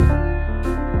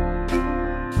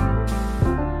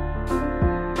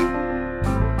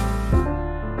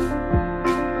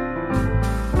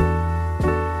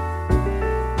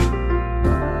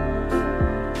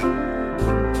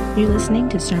You're listening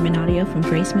to sermon audio from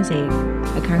Grace Mosaic,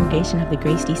 a congregation of the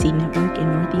Grace DC Network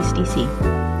in Northeast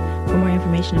DC. For more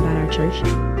information about our church,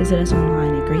 visit us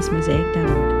online at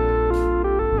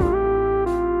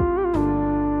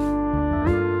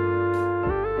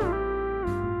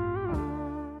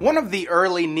gracemosaic.org. One of the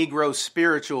early Negro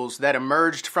spirituals that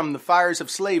emerged from the fires of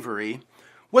slavery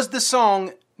was the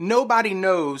song, "Nobody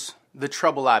Knows the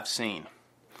Trouble I've Seen."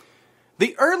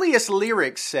 The earliest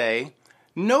lyrics say,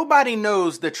 "Nobody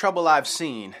knows the trouble I've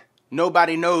seen.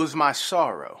 Nobody knows my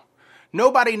sorrow.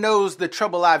 Nobody knows the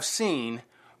trouble I've seen.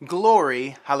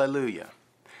 Glory, hallelujah."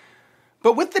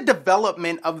 But with the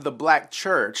development of the black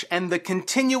church and the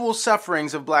continual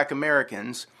sufferings of black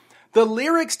Americans, the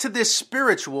lyrics to this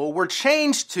spiritual were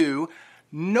changed to,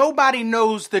 "Nobody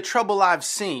knows the trouble I've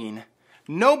seen.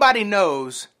 Nobody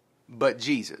knows but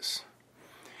Jesus."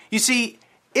 You see,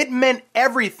 it meant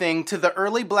everything to the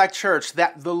early black church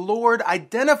that the Lord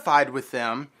identified with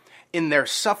them in their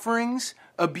sufferings,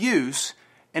 abuse,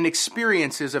 and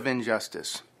experiences of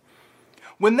injustice.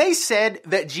 When they said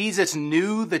that Jesus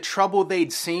knew the trouble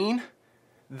they'd seen,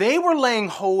 they were laying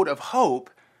hold of hope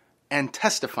and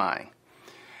testifying.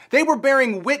 They were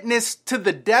bearing witness to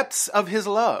the depths of his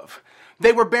love.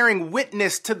 They were bearing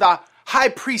witness to the high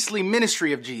priestly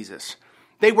ministry of Jesus.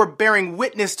 They were bearing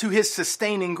witness to his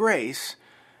sustaining grace.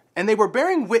 And they were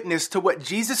bearing witness to what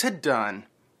Jesus had done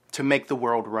to make the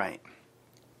world right.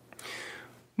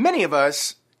 Many of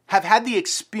us have had the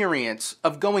experience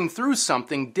of going through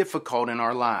something difficult in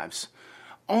our lives,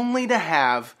 only to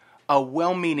have a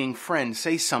well-meaning friend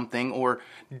say something or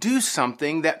do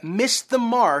something that missed the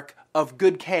mark of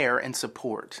good care and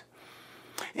support.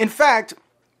 In fact,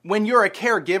 when you're a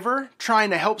caregiver trying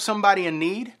to help somebody in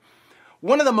need,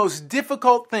 one of the most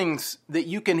difficult things that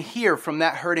you can hear from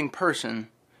that hurting person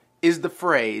is the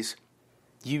phrase,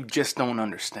 "You just don't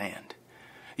understand.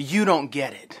 You don't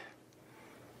get it."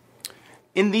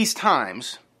 In these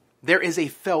times, there is a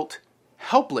felt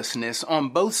helplessness on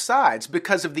both sides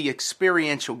because of the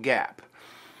experiential gap.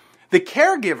 The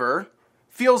caregiver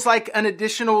feels like an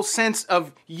additional sense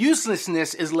of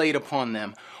uselessness is laid upon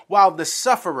them, while the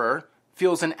sufferer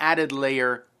feels an added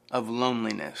layer of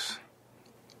loneliness.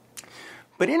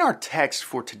 But in our text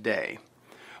for today,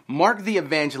 Mark the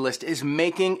Evangelist is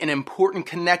making an important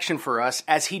connection for us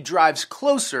as he drives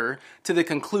closer to the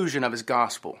conclusion of his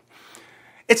gospel.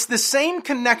 It's the same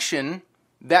connection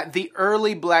that the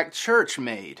early black church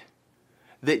made,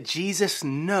 that Jesus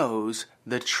knows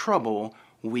the trouble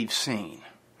we've seen.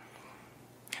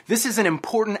 This is an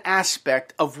important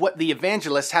aspect of what the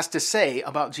evangelist has to say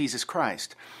about Jesus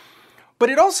Christ. But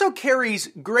it also carries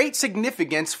great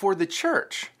significance for the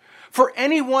church, for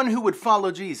anyone who would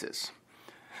follow Jesus.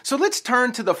 So let's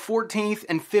turn to the 14th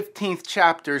and 15th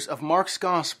chapters of Mark's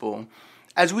Gospel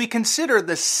as we consider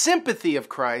the sympathy of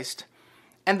Christ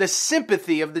and the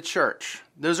sympathy of the church.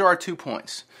 Those are our 2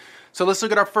 points. So let's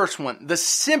look at our first one, the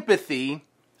sympathy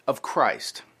of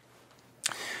Christ.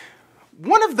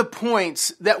 One of the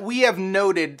points that we have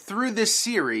noted through this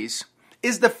series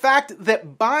is the fact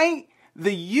that by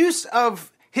the use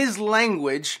of his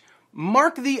language,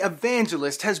 Mark the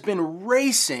Evangelist has been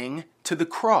racing to the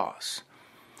cross.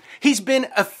 He's been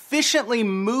efficiently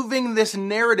moving this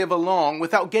narrative along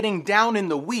without getting down in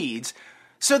the weeds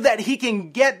so that he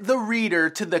can get the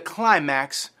reader to the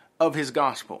climax of his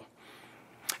gospel.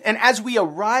 And as we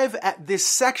arrive at this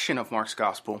section of Mark's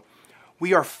gospel,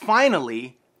 we are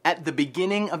finally at the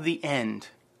beginning of the end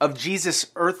of Jesus'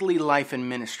 earthly life and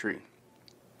ministry.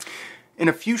 In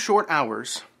a few short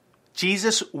hours,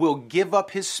 Jesus will give up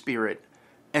his spirit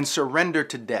and surrender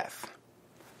to death,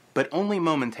 but only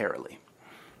momentarily.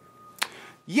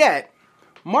 Yet,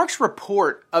 Mark's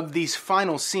report of these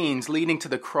final scenes leading to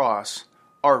the cross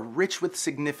are rich with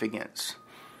significance.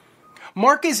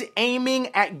 Mark is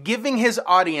aiming at giving his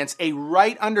audience a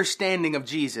right understanding of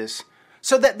Jesus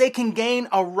so that they can gain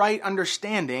a right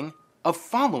understanding of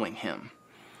following him.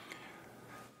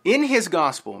 In his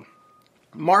gospel,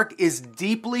 Mark is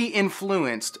deeply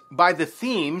influenced by the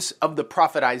themes of the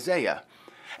prophet Isaiah,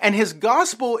 and his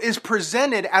gospel is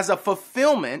presented as a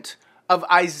fulfillment of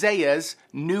Isaiah's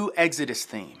new Exodus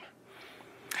theme.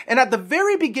 And at the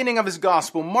very beginning of his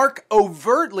gospel, Mark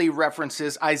overtly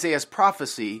references Isaiah's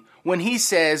prophecy when he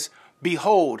says,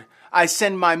 "Behold, I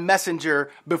send my messenger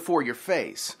before your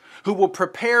face, who will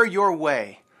prepare your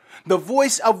way. The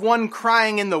voice of one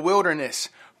crying in the wilderness,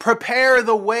 prepare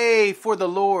the way for the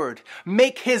Lord,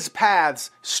 make his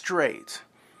paths straight."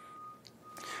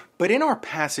 But in our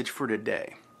passage for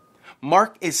today,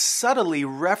 Mark is subtly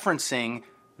referencing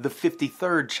the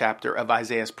 53rd chapter of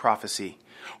Isaiah's prophecy,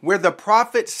 where the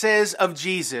prophet says of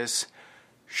Jesus,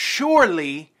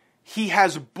 "Surely he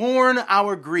has borne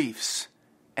our griefs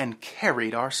and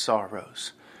carried our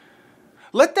sorrows.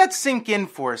 Let that sink in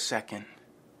for a second.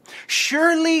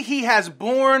 Surely he has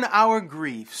borne our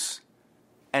griefs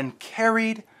and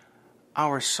carried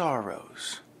our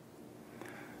sorrows.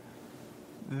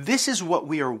 This is what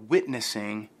we are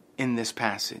witnessing in this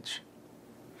passage.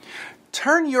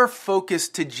 Turn your focus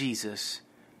to Jesus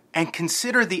and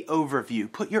consider the overview.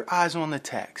 Put your eyes on the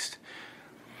text.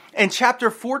 In chapter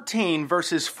 14,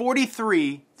 verses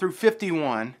 43 through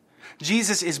 51,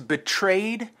 Jesus is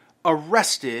betrayed,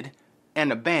 arrested,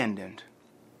 and abandoned.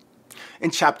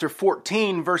 In chapter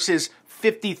 14, verses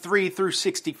 53 through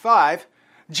 65,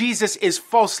 Jesus is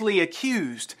falsely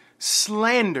accused,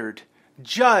 slandered,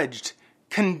 judged,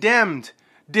 condemned,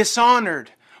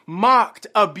 dishonored, mocked,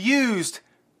 abused,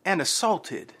 and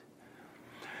assaulted.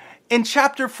 In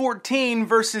chapter 14,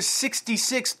 verses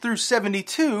 66 through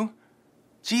 72,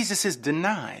 Jesus is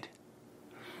denied.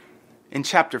 In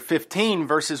chapter 15,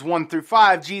 verses 1 through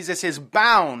 5, Jesus is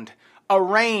bound,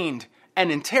 arraigned,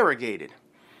 and interrogated.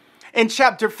 In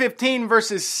chapter 15,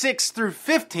 verses 6 through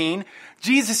 15,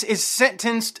 Jesus is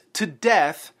sentenced to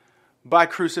death by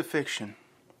crucifixion.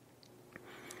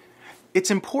 It's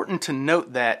important to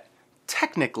note that,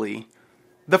 technically,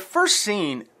 the first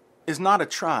scene is not a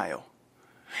trial.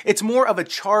 It's more of a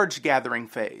charge-gathering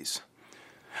phase.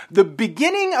 The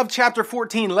beginning of chapter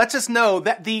 14 lets us know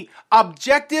that the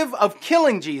objective of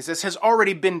killing Jesus has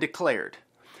already been declared.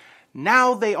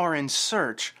 Now they are in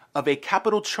search of a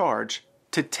capital charge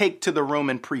to take to the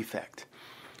Roman prefect.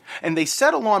 And they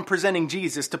settle on presenting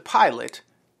Jesus to Pilate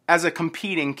as a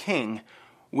competing king,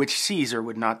 which Caesar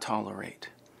would not tolerate.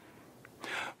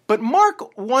 But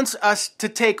Mark wants us to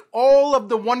take all of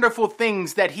the wonderful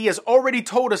things that he has already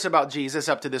told us about Jesus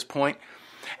up to this point,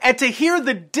 and to hear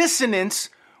the dissonance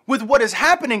with what is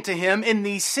happening to him in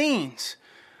these scenes.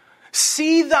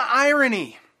 See the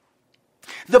irony.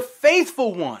 The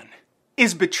faithful one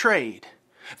is betrayed.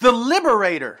 The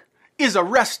liberator is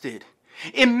arrested.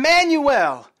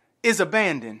 Emmanuel is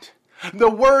abandoned.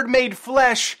 The Word made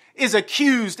flesh is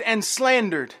accused and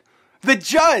slandered. The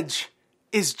judge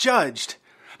is judged.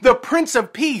 The Prince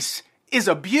of Peace is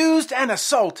abused and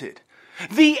assaulted.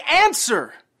 The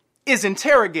answer is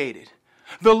interrogated.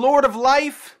 The Lord of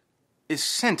life is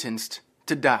sentenced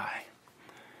to die.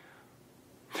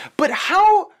 But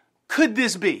how could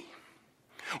this be?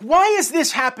 Why is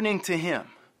this happening to him?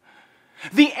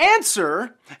 The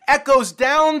answer echoes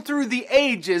down through the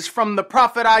ages from the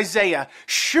prophet Isaiah.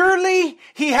 Surely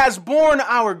he has borne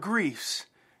our griefs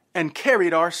and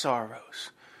carried our sorrows.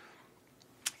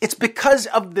 It's because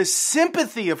of the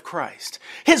sympathy of Christ,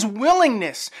 his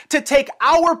willingness to take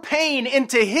our pain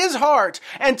into his heart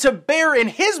and to bear in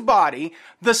his body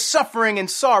the suffering and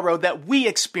sorrow that we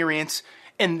experience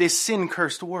in this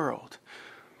sin-cursed world.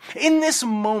 In this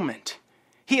moment,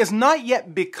 he has not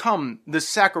yet become the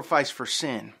sacrifice for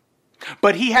sin,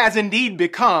 but he has indeed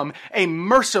become a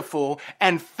merciful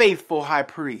and faithful high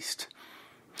priest.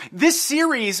 This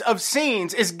series of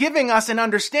scenes is giving us an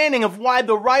understanding of why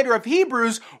the writer of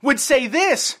Hebrews would say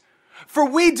this: "For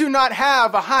we do not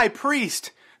have a high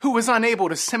priest who is unable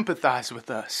to sympathize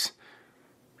with us."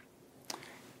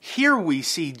 Here we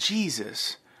see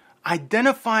Jesus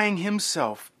identifying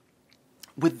himself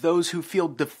with those who feel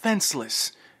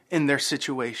defenseless in their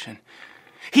situation.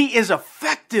 He is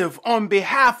effective on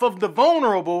behalf of the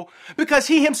vulnerable because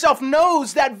he himself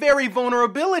knows that very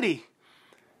vulnerability.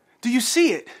 Do you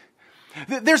see it?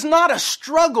 There's not a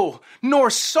struggle,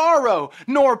 nor sorrow,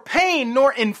 nor pain,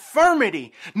 nor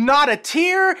infirmity, not a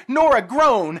tear, nor a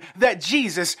groan that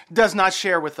Jesus does not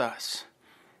share with us.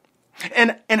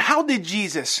 And how did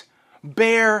Jesus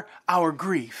bear our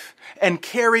grief and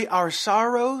carry our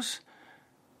sorrows?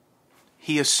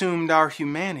 He assumed our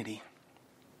humanity.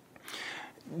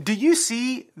 Do you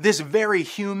see this very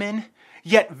human,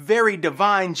 yet very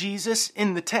divine Jesus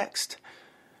in the text?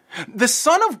 The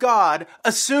Son of God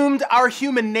assumed our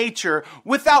human nature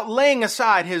without laying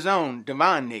aside his own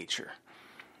divine nature.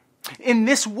 In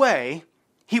this way,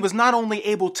 he was not only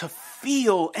able to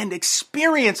feel and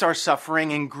experience our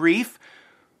suffering and grief,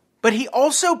 but he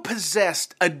also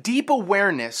possessed a deep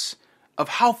awareness of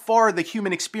how far the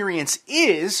human experience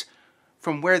is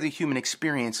from where the human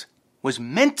experience was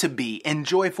meant to be in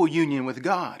joyful union with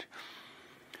God.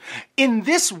 In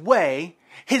this way,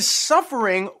 his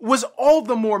suffering was all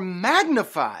the more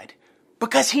magnified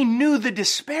because he knew the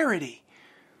disparity.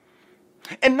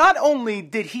 And not only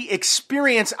did he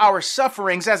experience our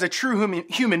sufferings as a true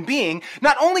human being,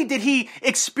 not only did he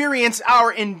experience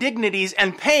our indignities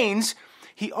and pains,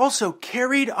 he also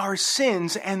carried our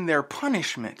sins and their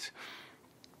punishment.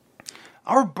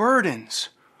 Our burdens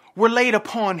were laid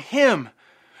upon him,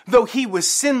 though he was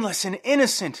sinless and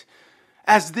innocent,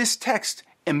 as this text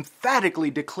emphatically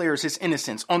declares his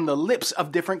innocence on the lips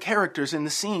of different characters in the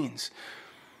scenes.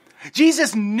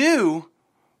 Jesus knew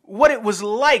what it was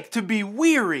like to be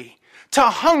weary, to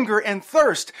hunger and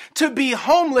thirst, to be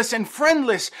homeless and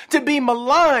friendless, to be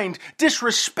maligned,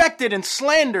 disrespected, and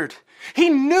slandered. He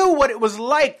knew what it was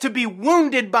like to be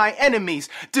wounded by enemies,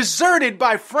 deserted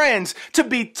by friends, to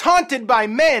be taunted by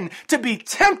men, to be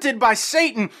tempted by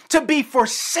Satan, to be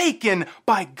forsaken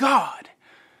by God.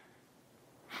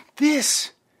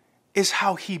 This is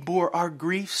how he bore our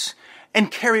griefs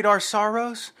and carried our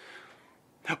sorrows.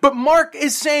 But Mark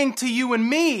is saying to you and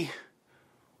me,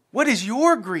 what is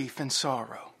your grief and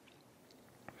sorrow?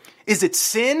 Is it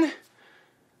sin?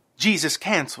 Jesus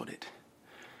canceled it.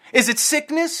 Is it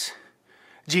sickness?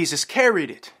 Jesus carried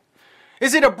it.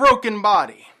 Is it a broken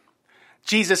body?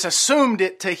 Jesus assumed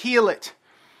it to heal it.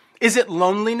 Is it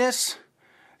loneliness?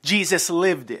 Jesus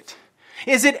lived it.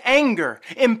 Is it anger,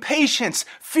 impatience,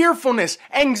 fearfulness,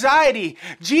 anxiety?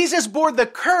 Jesus bore the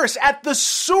curse at the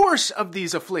source of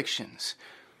these afflictions.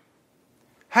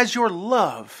 Has your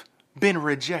love been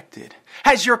rejected?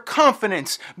 Has your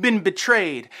confidence been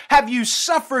betrayed? Have you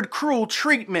suffered cruel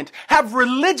treatment? Have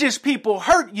religious people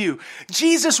hurt you?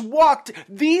 Jesus walked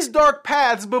these dark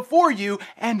paths before you,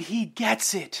 and he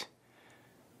gets it.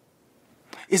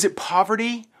 Is it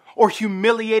poverty or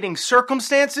humiliating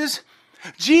circumstances?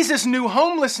 Jesus knew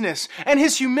homelessness, and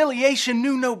his humiliation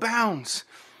knew no bounds.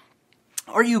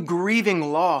 Are you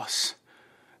grieving loss?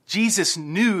 Jesus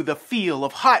knew the feel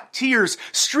of hot tears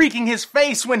streaking his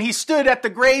face when he stood at the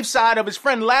graveside of his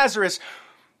friend Lazarus.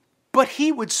 But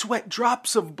he would sweat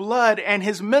drops of blood, and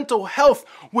his mental health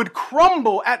would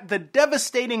crumble at the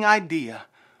devastating idea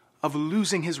of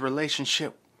losing his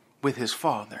relationship with his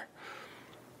Father.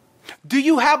 Do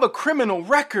you have a criminal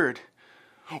record?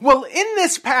 Well, in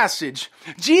this passage,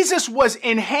 Jesus was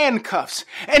in handcuffs,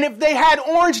 and if they had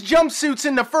orange jumpsuits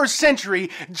in the first century,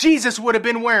 Jesus would have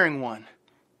been wearing one.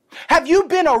 Have you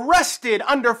been arrested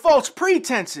under false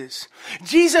pretenses?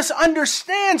 Jesus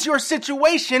understands your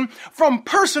situation from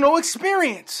personal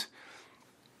experience.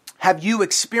 Have you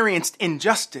experienced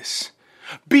injustice?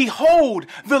 Behold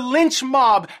the lynch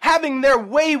mob having their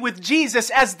way with Jesus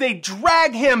as they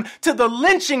drag him to the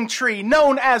lynching tree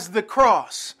known as the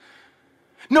cross.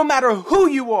 No matter who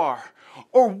you are,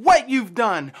 or what you've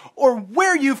done, or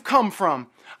where you've come from,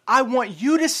 I want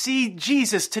you to see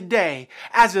Jesus today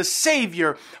as a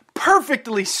Savior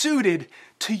perfectly suited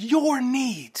to your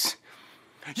needs.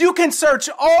 You can search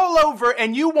all over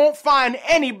and you won't find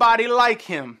anybody like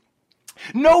him.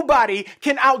 Nobody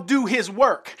can outdo his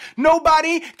work.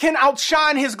 Nobody can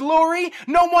outshine his glory.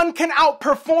 No one can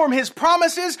outperform his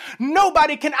promises.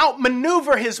 Nobody can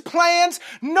outmaneuver his plans.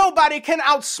 Nobody can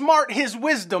outsmart his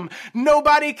wisdom.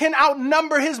 Nobody can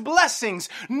outnumber his blessings.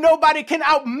 Nobody can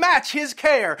outmatch his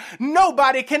care.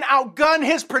 Nobody can outgun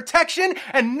his protection,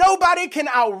 and nobody can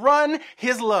outrun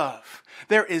his love.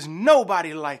 There is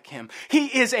nobody like him. He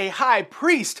is a high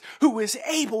priest who is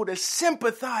able to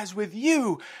sympathize with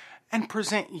you and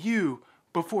present you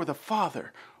before the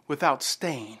Father without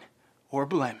stain or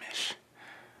blemish.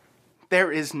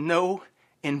 There is no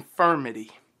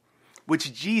infirmity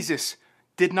which Jesus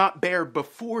did not bear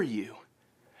before you,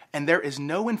 and there is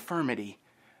no infirmity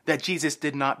that Jesus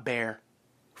did not bear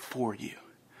for you.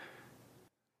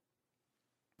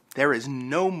 There is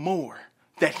no more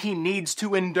that he needs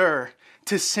to endure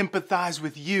to sympathize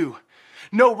with you.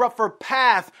 No rougher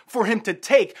path for him to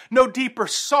take, no deeper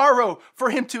sorrow for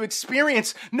him to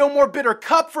experience, no more bitter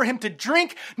cup for him to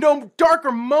drink, no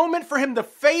darker moment for him to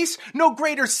face, no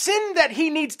greater sin that he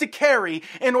needs to carry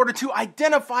in order to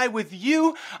identify with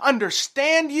you,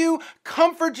 understand you,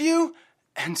 comfort you,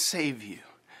 and save you.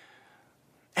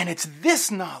 And it's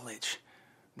this knowledge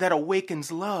that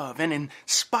awakens love and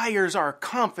inspires our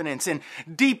confidence and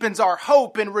deepens our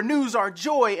hope and renews our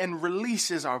joy and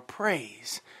releases our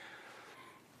praise.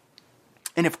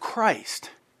 And if Christ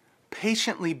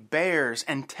patiently bears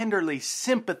and tenderly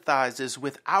sympathizes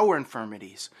with our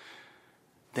infirmities,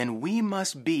 then we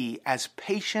must be as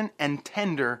patient and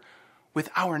tender with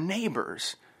our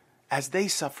neighbors as they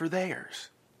suffer theirs.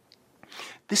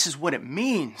 This is what it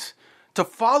means to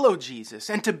follow Jesus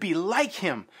and to be like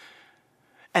him.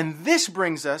 And this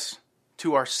brings us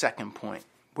to our second point,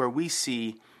 where we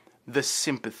see the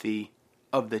sympathy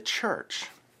of the church.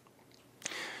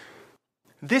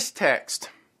 This text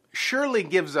surely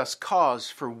gives us cause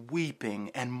for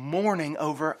weeping and mourning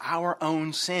over our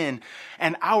own sin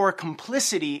and our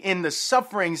complicity in the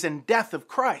sufferings and death of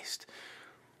Christ.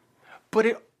 But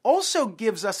it also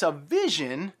gives us a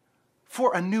vision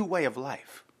for a new way of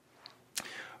life.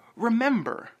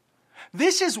 remember,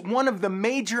 this is one of the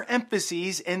major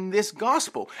emphases in this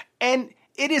gospel, and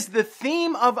it is the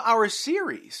theme of our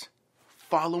series,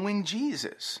 Following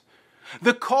Jesus.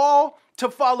 The call to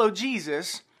follow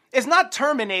Jesus is not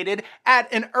terminated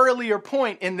at an earlier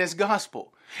point in this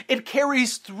gospel. It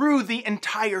carries through the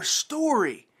entire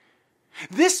story.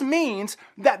 This means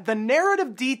that the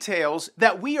narrative details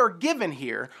that we are given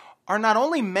here are not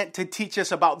only meant to teach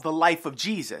us about the life of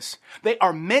Jesus, they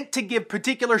are meant to give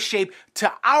particular shape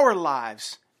to our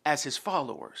lives as his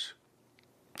followers.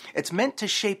 It's meant to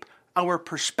shape our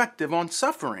perspective on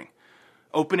suffering,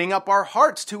 opening up our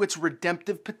hearts to its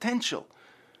redemptive potential.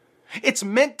 It's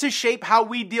meant to shape how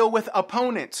we deal with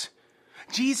opponents.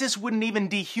 Jesus wouldn't even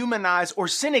dehumanize or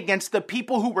sin against the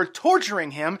people who were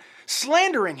torturing him,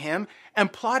 slandering him,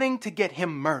 and plotting to get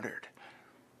him murdered.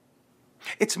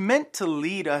 It's meant to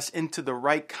lead us into the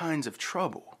right kinds of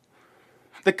trouble,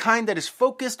 the kind that is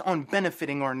focused on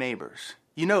benefiting our neighbors.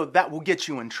 You know, that will get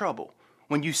you in trouble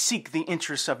when you seek the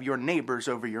interests of your neighbors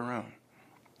over your own.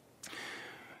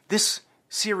 This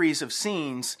series of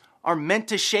scenes are meant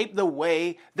to shape the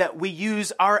way that we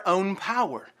use our own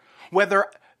power, whether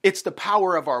it's the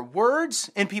power of our words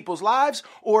in people's lives,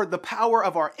 or the power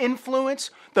of our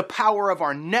influence, the power of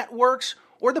our networks,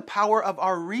 or the power of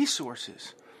our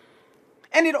resources.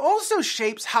 And it also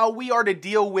shapes how we are to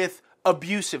deal with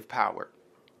abusive power.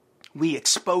 We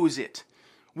expose it,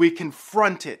 we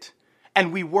confront it,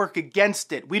 and we work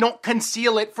against it. We don't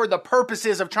conceal it for the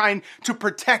purposes of trying to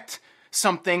protect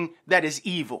something that is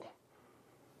evil.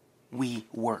 We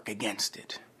work against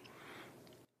it.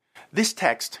 This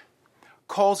text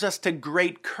calls us to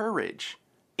great courage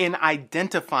in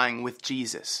identifying with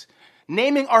Jesus,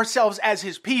 naming ourselves as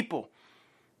his people.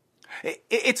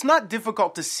 It's not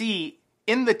difficult to see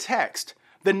in the text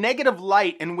the negative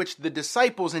light in which the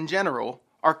disciples in general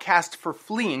are cast for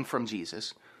fleeing from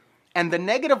Jesus, and the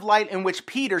negative light in which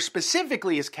Peter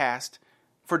specifically is cast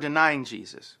for denying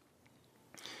Jesus.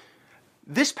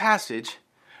 This passage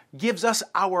gives us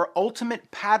our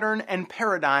ultimate pattern and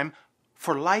paradigm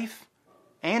for life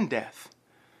and death.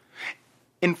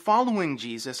 In following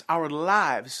Jesus, our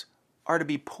lives are to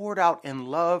be poured out in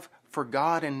love for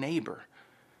God and neighbor,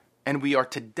 and we are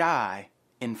to die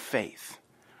in faith,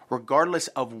 regardless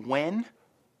of when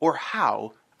or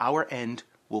how our end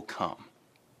will come.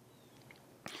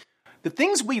 The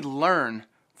things we learn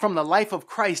from the life of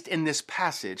Christ in this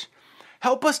passage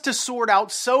help us to sort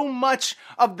out so much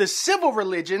of the civil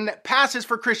religion that passes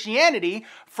for Christianity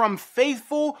from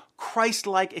faithful,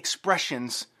 Christ-like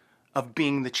expressions of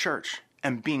being the church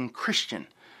and being Christian.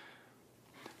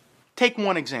 Take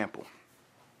one example.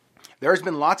 There has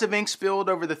been lots of ink spilled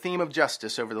over the theme of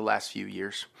justice over the last few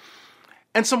years.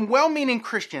 And some well-meaning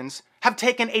Christians have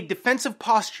taken a defensive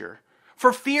posture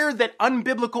for fear that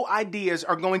unbiblical ideas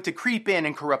are going to creep in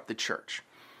and corrupt the church.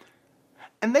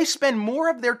 And they spend more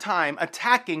of their time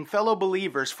attacking fellow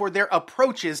believers for their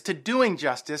approaches to doing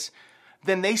justice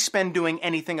than they spend doing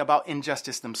anything about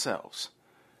injustice themselves.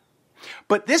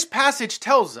 But this passage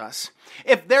tells us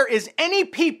if there is any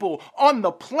people on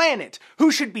the planet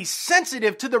who should be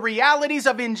sensitive to the realities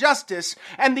of injustice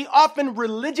and the often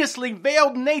religiously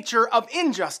veiled nature of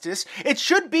injustice, it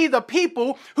should be the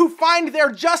people who find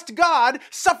their just God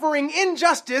suffering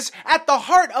injustice at the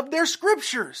heart of their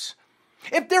scriptures.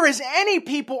 If there is any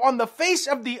people on the face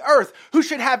of the earth who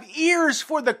should have ears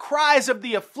for the cries of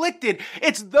the afflicted,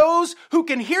 it's those who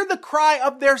can hear the cry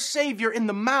of their Savior in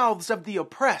the mouths of the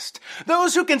oppressed.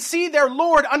 Those who can see their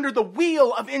Lord under the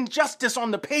wheel of injustice on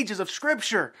the pages of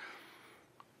Scripture.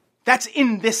 That's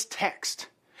in this text.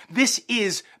 This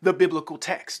is the biblical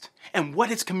text and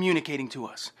what it's communicating to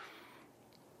us.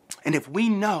 And if we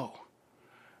know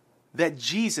that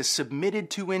Jesus submitted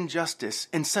to injustice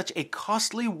in such a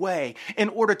costly way in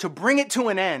order to bring it to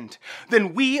an end,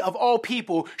 then we of all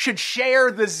people should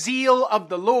share the zeal of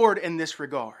the Lord in this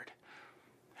regard.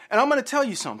 And I'm going to tell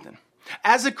you something.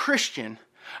 As a Christian,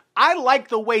 I like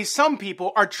the way some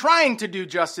people are trying to do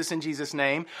justice in Jesus'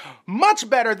 name much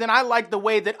better than I like the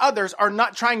way that others are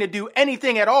not trying to do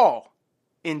anything at all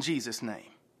in Jesus'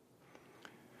 name.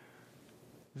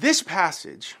 This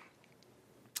passage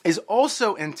is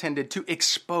also intended to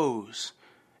expose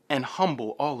and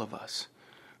humble all of us,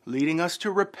 leading us to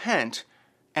repent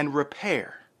and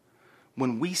repair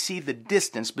when we see the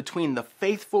distance between the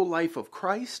faithful life of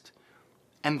Christ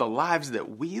and the lives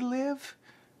that we live.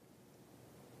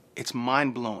 It's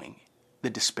mind-blowing, the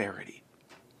disparity.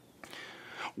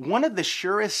 One of the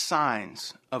surest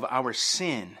signs of our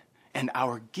sin and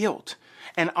our guilt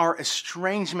and our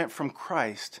estrangement from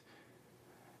Christ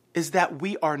is that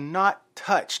we are not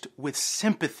touched with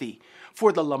sympathy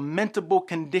for the lamentable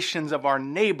conditions of our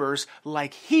neighbors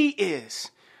like he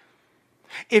is.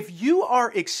 If you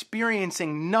are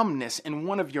experiencing numbness in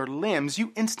one of your limbs,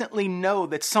 you instantly know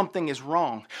that something is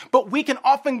wrong. But we can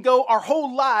often go our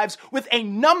whole lives with a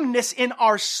numbness in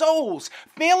our souls,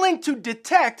 failing to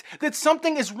detect that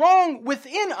something is wrong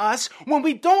within us when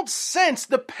we don't sense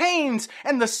the pains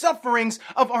and the sufferings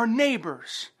of our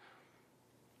neighbors.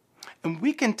 And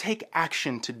we can take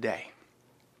action today,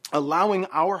 allowing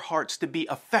our hearts to be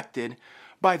affected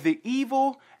by the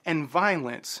evil and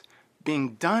violence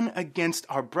being done against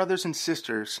our brothers and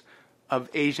sisters of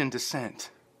Asian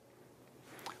descent.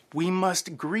 We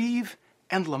must grieve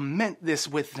and lament this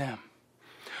with them.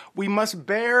 We must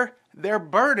bear their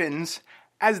burdens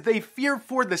as they fear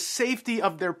for the safety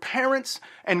of their parents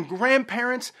and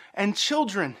grandparents and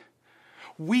children.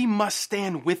 We must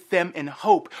stand with them in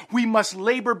hope. We must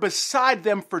labor beside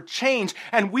them for change.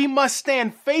 And we must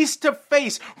stand face to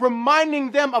face,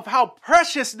 reminding them of how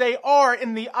precious they are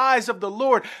in the eyes of the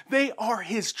Lord. They are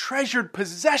His treasured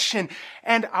possession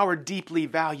and our deeply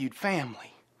valued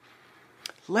family.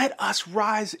 Let us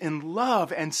rise in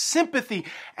love and sympathy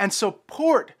and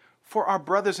support for our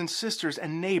brothers and sisters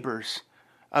and neighbors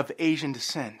of Asian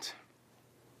descent.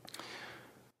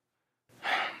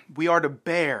 We are to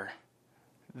bear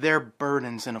their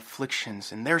burdens and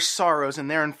afflictions and their sorrows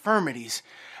and their infirmities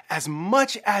as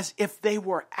much as if they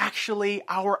were actually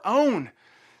our own.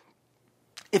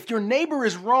 If your neighbor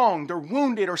is wronged or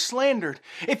wounded or slandered,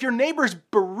 if your neighbor is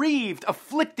bereaved,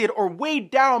 afflicted, or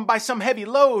weighed down by some heavy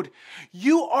load,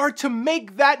 you are to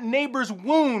make that neighbor's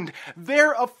wound,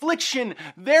 their affliction,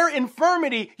 their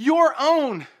infirmity, your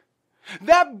own.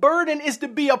 That burden is to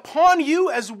be upon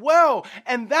you as well,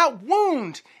 and that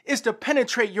wound is to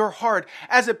penetrate your heart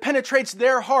as it penetrates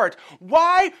their heart.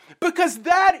 Why? Because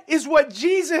that is what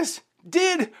Jesus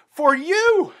did for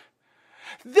you.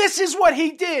 This is what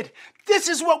He did. This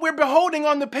is what we're beholding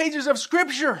on the pages of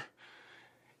Scripture.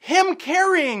 Him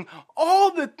carrying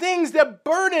all the things that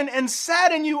burden and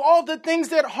sadden you, all the things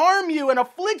that harm you and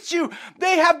afflict you,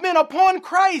 they have been upon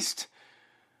Christ.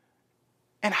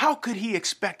 And how could He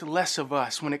expect less of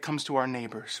us when it comes to our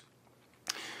neighbors?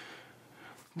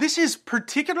 This is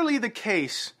particularly the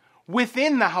case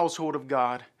within the household of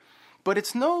God, but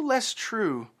it's no less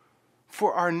true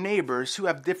for our neighbors who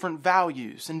have different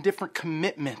values and different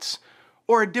commitments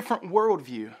or a different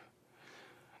worldview.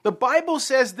 The Bible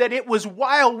says that it was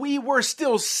while we were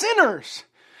still sinners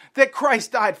that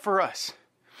Christ died for us.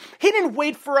 He didn't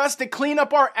wait for us to clean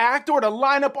up our act or to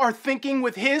line up our thinking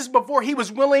with His before He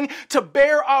was willing to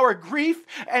bear our grief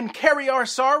and carry our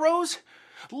sorrows.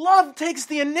 Love takes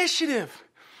the initiative.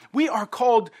 We are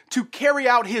called to carry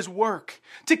out His work,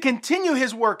 to continue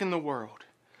His work in the world.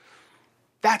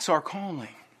 That's our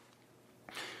calling.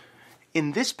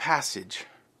 In this passage,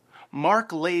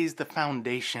 Mark lays the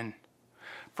foundation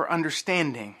for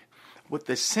understanding what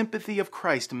the sympathy of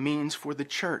Christ means for the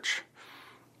church.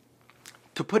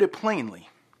 To put it plainly,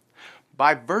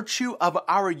 by virtue of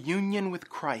our union with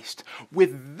Christ,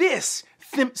 with this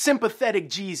sympathetic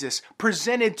Jesus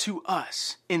presented to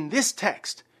us in this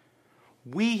text,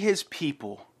 we, His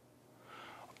people,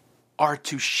 are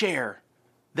to share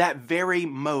that very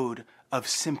mode of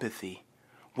sympathy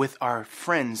with our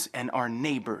friends and our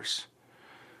neighbors.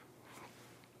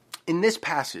 In this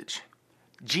passage,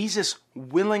 Jesus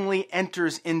willingly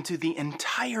enters into the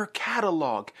entire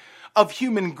catalog of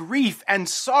human grief and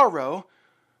sorrow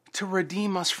to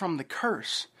redeem us from the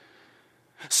curse.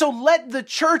 So let the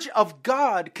church of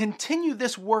God continue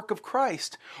this work of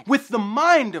Christ with the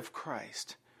mind of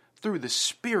Christ through the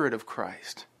Spirit of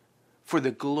Christ for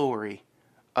the glory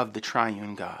of the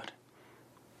triune God.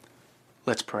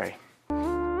 Let's pray.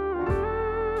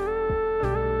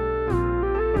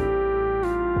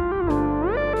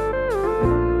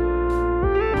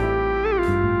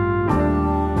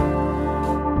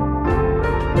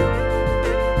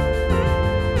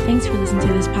 Thanks for listening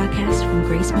to this podcast from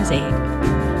Grace Mosaic.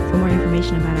 For more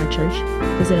information about our church,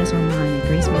 visit us online at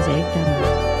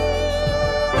gracemosaic.org.